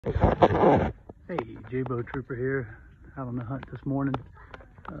Hey, J-Bo Trooper here, out on the hunt this morning.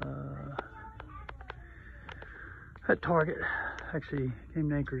 At Target, actually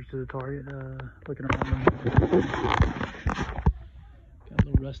came anchors to the Target, looking around. Got a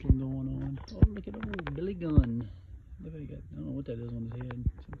little wrestling going on. Oh, look at old Billy Gunn. Look what he got. I don't know what that is on his head.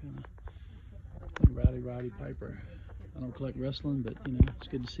 Some kind of like Rowdy Piper. I don't collect wrestling, but you know, it's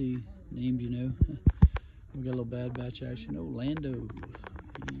good to see names you know. We got a little Bad Batch action. Oh, Lando.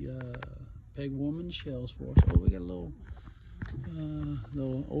 He peg warming shells for us. Oh, we got a little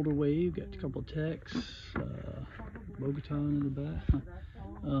older wave. Got a couple of techs. Bo-Katan in the back.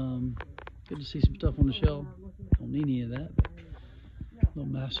 Good to see some stuff on the shelf. Don't need any of that. But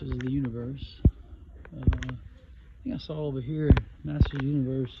little Masters of the Universe. I think I saw over here Masters of the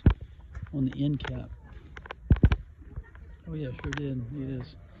Universe on the end cap. Oh yeah, sure did. It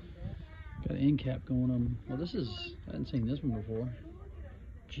is. Got an end cap going on. Well, this is, I hadn't seen this one before.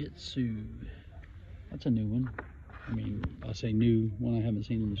 Jitsu. That's a new one. I mean, I say new, one I haven't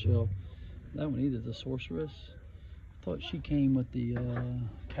seen on the shelf. That one either, the Sorceress. I thought she came with the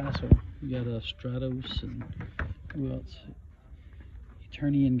castle. You got a Stratos and who else?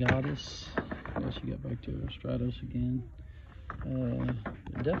 Eternian Goddess. What else you got back to her? Stratos again.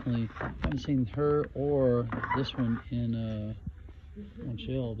 Definitely haven't seen her or this one in on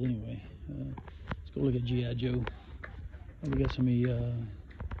shelves anyway. Let's go look at G.I. Joe. Oh, we got some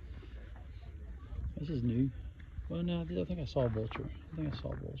this is new. Well, no, I think I saw Vulture. There's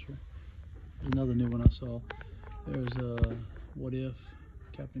another new one I saw. There's What If,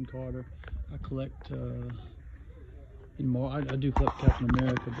 Captain Carter. I collect I do collect Captain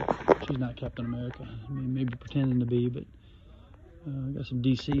America, but she's not Captain America. I mean, maybe pretending to be, but I got some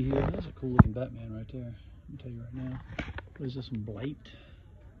DC here. That's a cool looking Batman right there. I'll tell you right now. What is this, some Blight?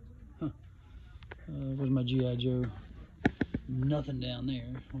 Huh. Where's my G.I. Joe? Nothing down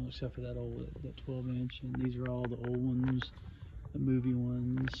there, well, except for that 12 inch, and these are all the old ones, the movie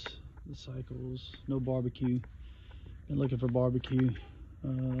ones, the cycles. No barbecue. Been looking for barbecue.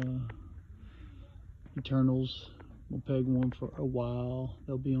 Eternals. We'll peg one for a while.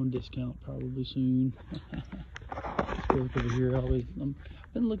 They'll be on discount probably soon. Let's go look over here. I've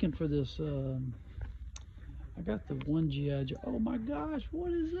been looking for this. I got the one G.I. Joe. Oh my gosh,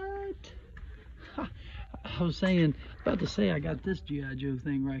 what is that? I was about to say I got this G.I. Joe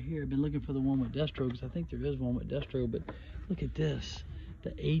thing right here. I've been looking for the one with Destro because I think there is one with Destro, but look at this.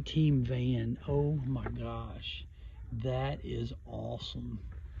 The A-Team van. Oh my gosh. That is awesome.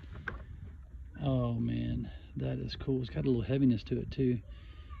 Oh man, that is cool. It's got a little heaviness to it too.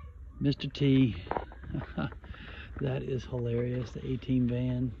 Mr. T. That is hilarious. The A-Team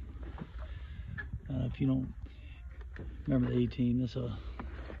van. If you don't remember the A-Team, that's a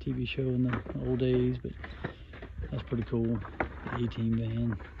TV show in the old days, but that's pretty cool. The A-Team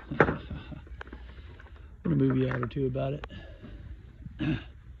van. Put a movie out or two about it. I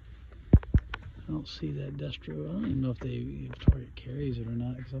don't see that Destro. I don't even know if Target carries it or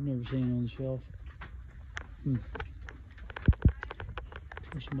not, because I've never seen it on the shelf.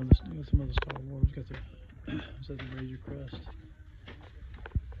 There's some other Star Wars. Got the Razor Crest.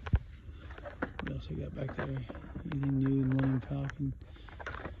 What else I got back there? Anything new? Millennium Falcon.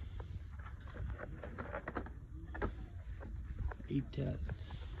 8-tat.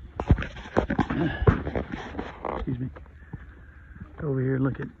 Excuse me. Over here,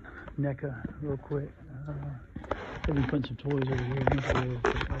 look at NECA real quick. They've been putting some toys over here.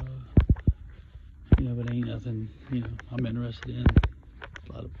 You know, but ain't nothing, you know, I'm interested in.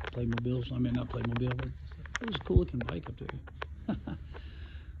 A lot of Playmobiles. I mean, not Playmobil, but it was a cool looking bike up there.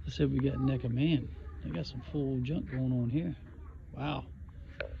 Let's see if we got NECA. Man, they got some full junk going on here. Wow.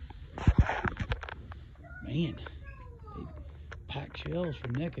 Man, they pack shelves for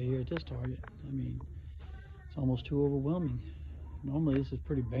NECA here at this Target. I mean, it's almost too overwhelming. Normally this is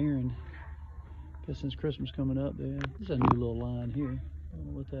pretty barren. Guess since Christmas coming up, this is a new little line here. I don't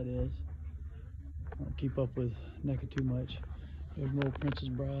know what that is. I don't keep up with NECA too much. There's more Princess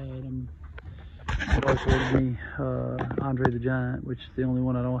Bride. My wife ordered me Andre the Giant, which is the only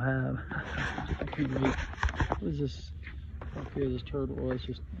one I don't have. I can't wait. What is this? Up here, this turtle. Oh, it's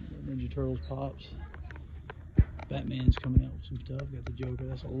just Ninja Turtles Pops. Batman's coming out with some stuff. Got the Joker.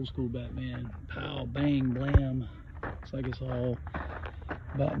 That's old school Batman. Pow, bang, blam. Looks like it's all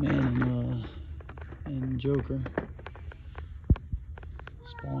Batman and Joker.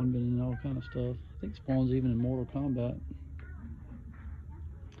 Spawn been in all kind of stuff. I think Spawn's even in Mortal Kombat.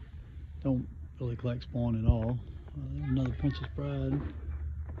 Don't really collect Spawn at all. Another Princess Bride.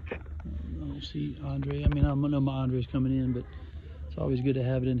 I don't see Andre. I mean, I know my Andre's coming in, but it's always good to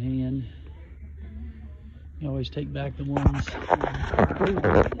have it in hand. You always take back the ones. Oh,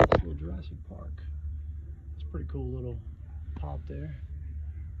 this little Jurassic Park. It's a pretty cool little pop there.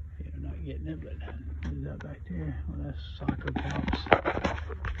 Yeah, not getting it, but there's that back there. Well, that's soccer pops.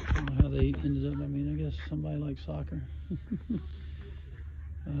 I don't know how they ended up. I mean, I guess somebody likes soccer.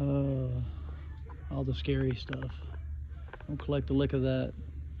 All the scary stuff. Don't collect a lick of that.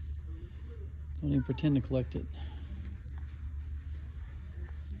 Don't even pretend to collect it.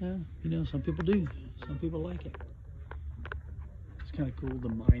 Yeah, you know, some people do. Some people like it. It's kind of cool, the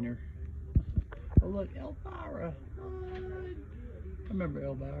miner. Oh, look, Elvira. I remember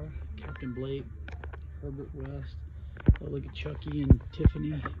Elvira. Captain Blake, Herbert West. Oh, look at Chucky and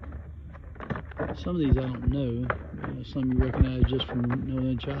Tiffany. Some of these I don't know. Some you recognize just from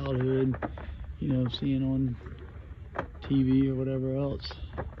knowing childhood, you know, seeing on TV or whatever else.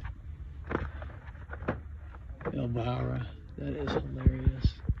 Elvira. That is hilarious.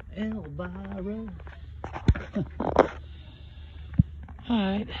 Elvira.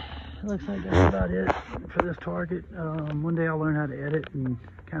 Alright, looks like that's about it for this target. One day I'll learn how to edit and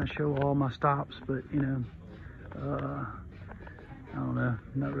kind of show all my stops, but you know, I don't know,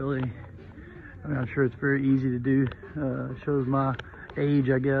 not really. I'm not sure it's very easy to do. It shows my age,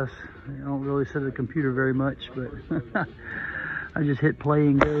 I guess. I don't really sit at the computer very much, but I just hit play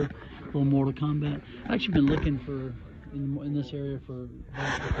and go. A little Mortal Kombat. I've actually been looking for, in this area for,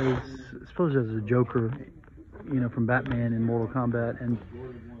 I suppose there's a Joker, you know, from Batman in Mortal Kombat, and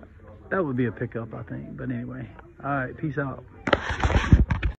that would be a pickup, I think. But anyway, all right, peace out.